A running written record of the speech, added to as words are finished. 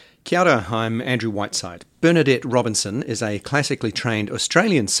Kia ora, I'm Andrew Whiteside. Bernadette Robinson is a classically trained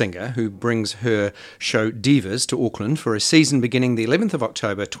Australian singer who brings her show Divas to Auckland for a season beginning the 11th of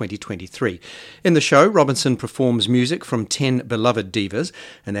October 2023. In the show, Robinson performs music from 10 beloved divas,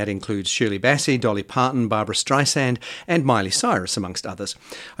 and that includes Shirley Bassey, Dolly Parton, Barbara Streisand and Miley Cyrus, amongst others.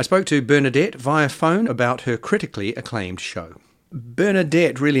 I spoke to Bernadette via phone about her critically acclaimed show.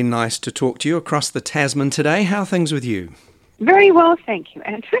 Bernadette, really nice to talk to you across the Tasman today. How are things with you? Very well, thank you,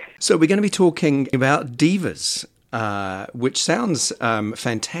 Andrew. So we're going to be talking about Divas, which sounds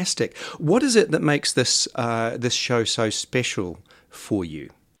fantastic. What is it that makes this show so special for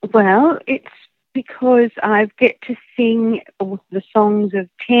you? Well, it's because I get to sing the songs of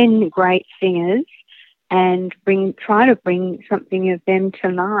 10 great singers and try to bring something of them to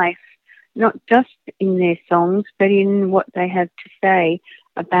life, not just in their songs, but in what they have to say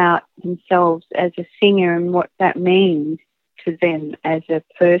about themselves as a singer and what that means to them as a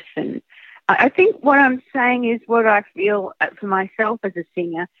person. I think what I'm saying is what I feel for myself as a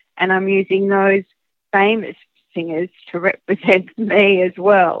singer, and I'm using those famous singers to represent me as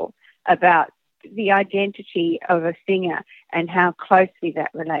well, about the identity of a singer and how closely that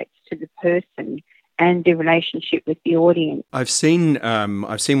relates to the person and the relationship with the audience. I've seen one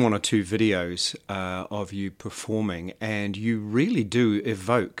or two videos of you performing, and you really do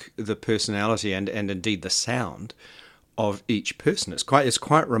evoke the personality and indeed the sound of each person. It's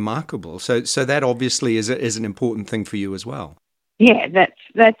quite remarkable. So that obviously is an important thing for you as well. Yeah,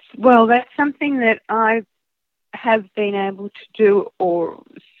 that's something that I have been able to do, or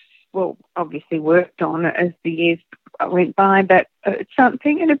obviously worked on as the years went by. But it's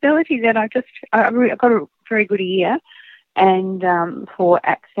an ability that I got a very good ear, and for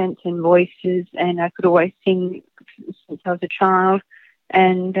accents and voices, and I could always sing since I was a child,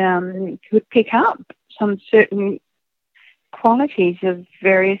 and could pick up some certain qualities of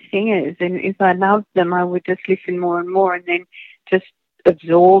various singers, and if I loved them I would just listen more and more and then just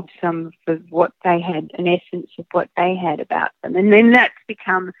absorb some of what they had, an essence of what they had about them, and then that's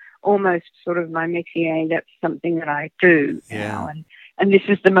become almost sort of my métier. That's something that I do now, and this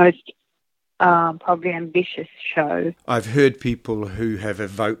is the most probably ambitious show. I've heard people who have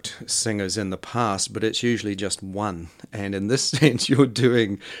evoked singers in the past, but it's usually just one, and in this sense you're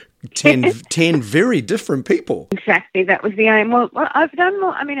doing 10 very different people. Exactly, that was the aim. Well, I've done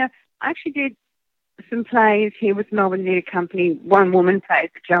more. I mean, I actually did some plays here with Melbourne Theatre Company, one-woman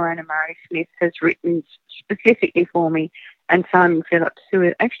plays that Joanna Murray Smith has written specifically for me, and Simon Phillips,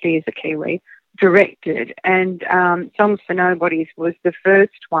 who actually is a Kiwi, directed. And Songs for Nobodies was the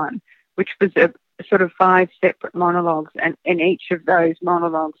first one, which was a sort of 5 separate monologues, and in each of those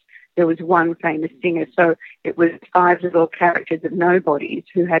monologues there was one famous singer. So it was 5 little characters of nobodies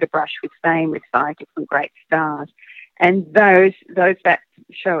who had a brush with fame with 5 different great stars. And that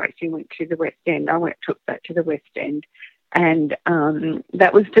show actually went to the West End. Took that to the West End. And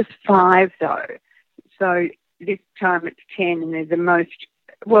that was just 5 though. So this time it's 10, and they're the most,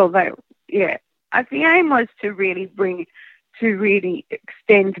 the aim was to really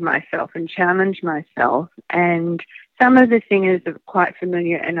extend myself and challenge myself. And some of the singers are quite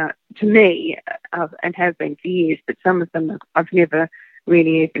familiar and to me and have been for years, but some of them I've never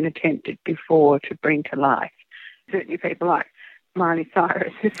really even attempted before to bring to life. Certainly people like Miley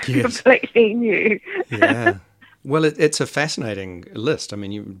Cyrus is completely new. Yeah. Well, it's a fascinating list. I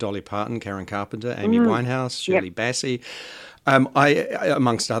mean, Dolly Parton, Karen Carpenter, Amy Winehouse, Shirley Bassey,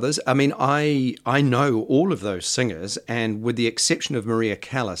 amongst others. I mean, I know all of those singers, and with the exception of Maria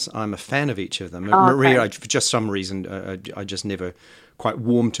Callas, I'm a fan of each of them. Maria, for just some reason, I just never quite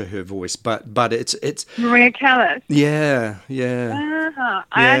warmed to her voice. But it's Maria Callas. Yeah.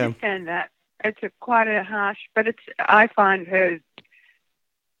 I understand that. It's quite a harsh, but I find her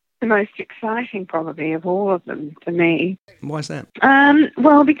the most exciting probably of all of them for me. Why is that?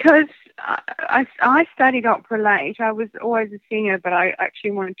 Well, because I studied opera late. I was always a singer, but I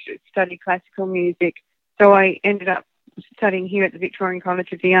actually wanted to study classical music. So I ended up studying here at the Victorian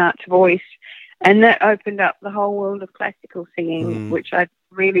College of the Arts voice, and that opened up the whole world of classical singing, which I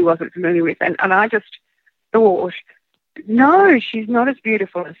really wasn't familiar with. And I just thought, no, she's not as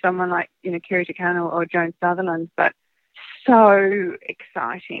beautiful as someone like, Kerry Takano or Joan Sutherland, but so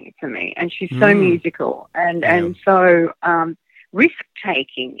exciting for me, and she's so musical and so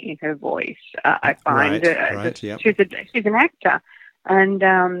risk-taking in her voice. I find she's an actor, and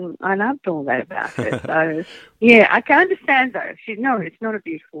I loved all that about her. So I can understand though. It's not a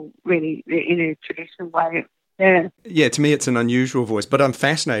beautiful, really, in a traditional way. Yeah, to me it's an unusual voice, but I'm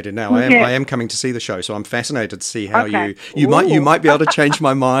fascinated now. I am coming to see the show, so I'm fascinated to see how you might be able to change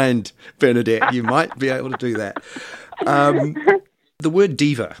my mind, Bernadette. You might be able to do that. The word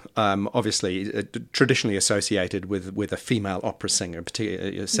diva, obviously, traditionally associated with a female opera singer,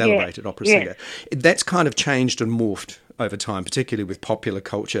 particularly a celebrated opera singer. That's kind of changed and morphed over time, particularly with popular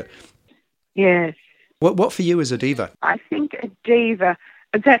culture. Yes. What for you is a diva? I think a diva,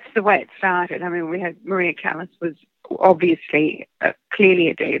 that's the way it started. I mean, we had Maria Callas was obviously clearly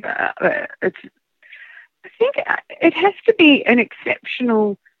a diva. I think it has to be an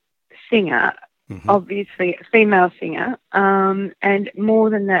exceptional singer, obviously a female singer, and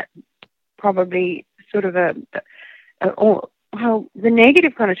more than that, probably sort of well, the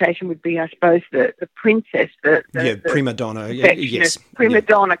negative connotation would be, I suppose, the princess, the prima donna, yes, prima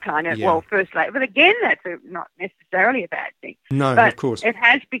donna kind of, well, first lady. But again, that's not necessarily a bad thing. No, but of course. It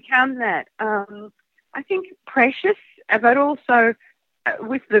has become that. I think precious, but also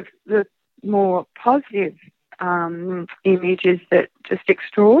with the more positive image is that just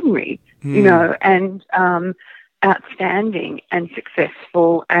extraordinary, you know, and outstanding and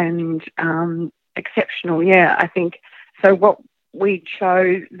successful and exceptional. Yeah, I think. So what we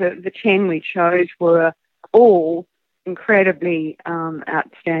chose, the 10 we chose were all incredibly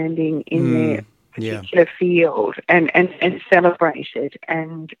outstanding in their particular field and celebrated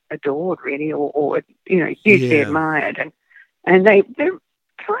and adored, really, or you know, hugely admired. And they're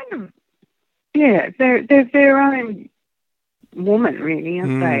kind of, they're their own woman, really,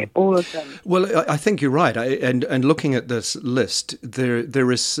 aren't they? All of them. Well, I think you're right. And looking at this list, there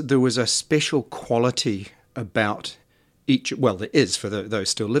was a special quality about each. Well, there is for those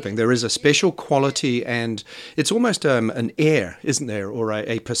still living. There is a special quality, and it's almost an air, isn't there, or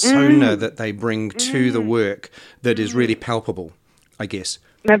a persona that they bring to the work that is really palpable, I guess.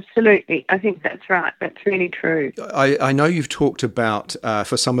 Absolutely. I think that's right. That's really true. I know you've talked about,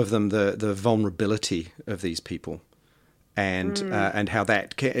 for some of them, the vulnerability of these people. And how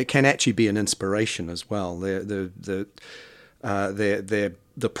that can actually be an inspiration as well. The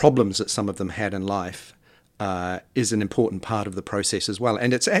problems that some of them had in life is an important part of the process as well,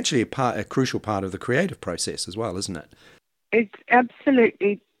 and it's actually a crucial part of the creative process as well, isn't it? It's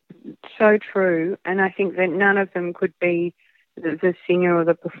absolutely so true, and I think that none of them could be the singer or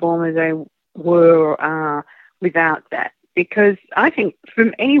the performer they were or are without that. Because I think,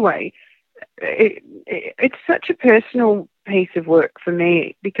 it's such a personal piece of work for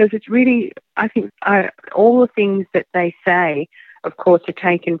me, because it's really, I think, all the things that they say, of course, are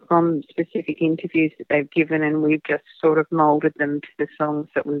taken from specific interviews that they've given, and we've just sort of moulded them to the songs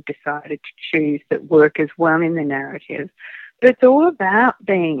that we've decided to choose that work as well in the narrative. But it's all about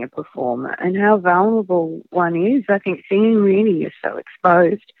being a performer and how vulnerable one is. I think singing really is so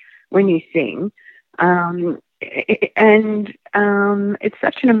exposed when you sing. It's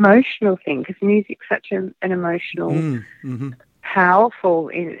such an emotional thing, because music's such an emotional, powerful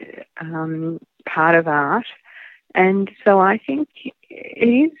part of art. And so I think it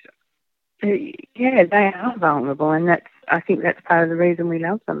is, they are vulnerable, and I think that's part of the reason we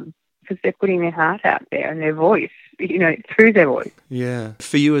love them, because they're putting their heart out there and their voice, you know, through their voice. Yeah.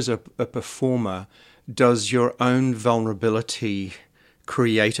 For you as a performer, does your own vulnerability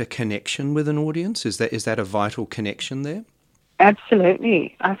create a connection with an audience? Is that a vital connection there?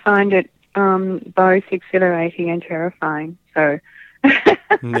 Absolutely. I find it both exhilarating and terrifying. So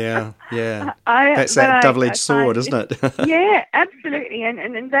yeah. That's that double-edged sword, isn't it? Yeah, absolutely.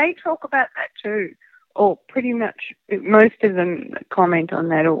 And they talk about that too, or pretty much most of them comment on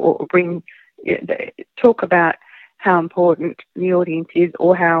that, or talk about how important the audience is,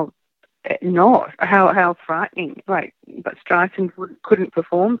 or how frightening. Like, but Streisand couldn't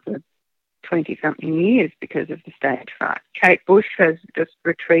perform for 20-something years because of the stage fright. Kate Bush has just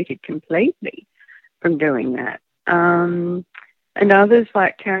retreated completely from doing that. And others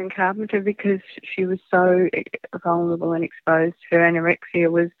like Karen Carpenter, because she was so vulnerable and exposed. Her anorexia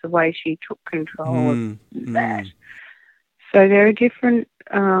was the way she took control of that. So there are different,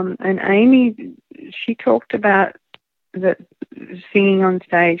 and Amy, she talked about that singing on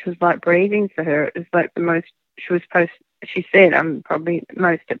stage was like breathing for her. It was like the most, she said, I'm probably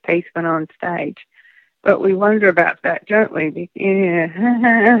most at peace when on stage. But we wonder about that, don't we?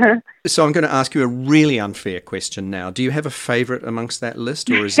 Yeah. So I'm going to ask you a really unfair question now. Do you have a favourite amongst that list,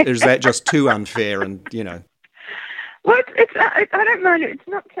 or is that just too unfair and, you know? Well, I don't mind it. It's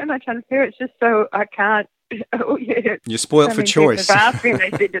not so much unfair. It's just so I can't. You're spoilt for choice. People have asked me,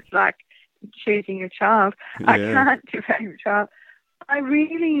 they said it's like choosing your child. I can't do favourite child. I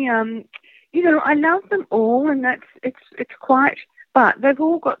really, I love them all, and it's quite. But they've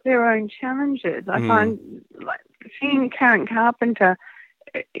all got their own challenges. I find, like, seeing Karen Carpenter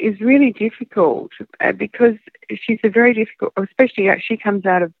is really difficult because she's a very difficult, especially she comes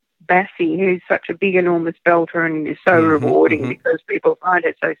out of Bassey, who's such a big, enormous belter and is so rewarding because people find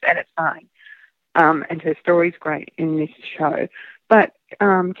it so satisfying. And her story's great in this show. But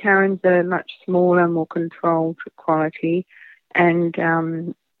Karen's a much smaller, more controlled quality and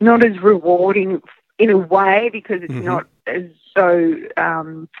not as rewarding in a way because it's not as so,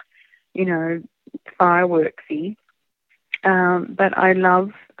 fireworksy. But I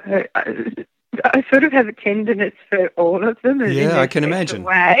love her. I sort of have a tenderness for all of them. Yeah, I can imagine.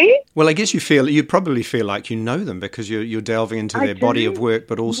 Way. Well, I guess you probably feel like you know them because you're delving into their body of work,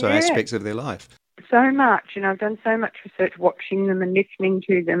 but also aspects of their life. So much, and I've done so much research watching them and listening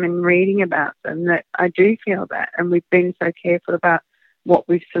to them and reading about them that I do feel that. And we've been so careful about what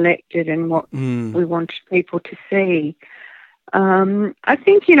we've selected and what we want people to see. I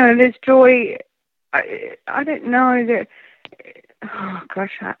think, there's joy. I don't know that. Oh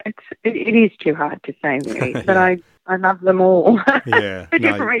gosh, it is too hard to say really, but I love them all yeah, for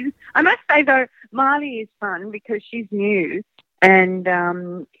different reasons. I must say though, Miley is fun because she's new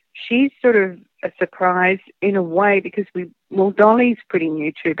and she's sort of a surprise in a way because Dolly's pretty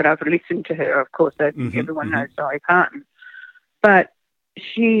new too, but I've listened to her. Of course, everyone knows Dolly Parton, but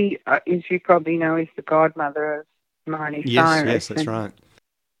she, as you probably know, is the godmother of Miley Cyrus. Yes, that's right.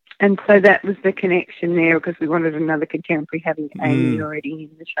 And so that was the connection there because we wanted another contemporary having Amy already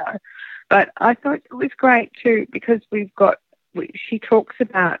in the show. But I thought it was great too because she talks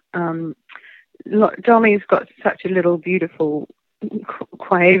about, Dolly's got such a little beautiful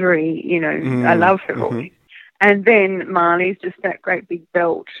quavery, I love her voice. And then Marley's just that great big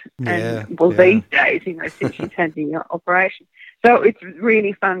belt. These days, since she's had the operation. So it's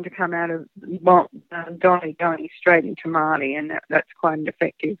really fun to come out of Dolly going straight into Marley, and that's quite an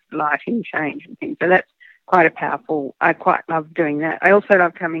effective lighting change and things. So that's quite a powerful, I quite love doing that. I also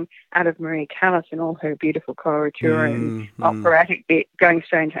love coming out of Maria Callas and all her beautiful coloratura and operatic bit, going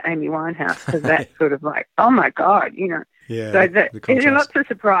straight into Amy Winehouse, because that's sort of like, oh my God, Yeah, so there are lots of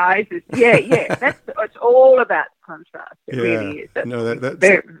surprises. Yeah, it's all about the contrast. It really is.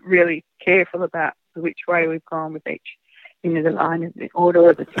 They're really careful about which way we've gone with each, the line of the order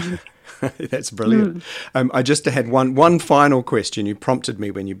of the things. That's brilliant. I just had one final question. You prompted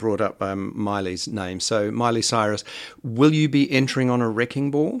me when you brought up Miley's name. So, Miley Cyrus, will you be entering on a wrecking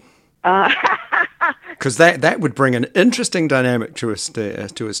ball? Because that would bring an interesting dynamic to a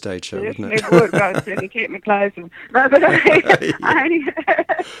stage show, wouldn't it? It would. I would certainly keep me close. No, but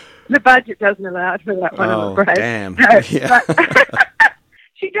the budget doesn't allow for that one, I'm afraid. Damn. No, yeah.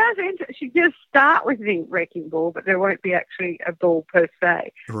 She does enter. She does start with the wrecking ball, but there won't be actually a ball per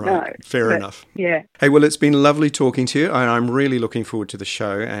se. Right. No, Fair enough. Yeah. Hey, well, it's been lovely talking to you, and I'm really looking forward to the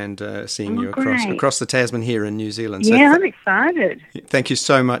show and seeing you across the Tasman here in New Zealand. So I'm excited. Thank you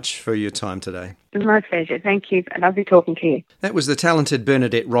so much for your time today. It was my pleasure. Thank you. I love talking to you. That was the talented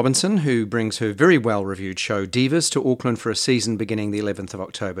Bernadette Robinson, who brings her very well-reviewed show Divas to Auckland for a season beginning the 11th of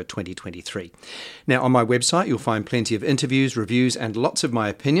October 2023. Now, on my website, you'll find plenty of interviews, reviews, and lots of my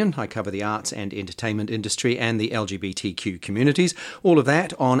opinion. I cover the arts and entertainment industry and the LGBTQ communities. All of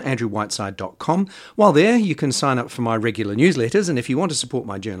that on andrewwhiteside.com. While there, you can sign up for my regular newsletters, and if you want to support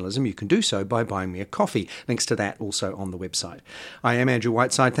my journalism, you can do so by buying me a coffee. Links to that also on the website. I am Andrew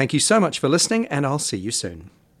Whiteside. Thank you so much for listening, and I'll see you soon.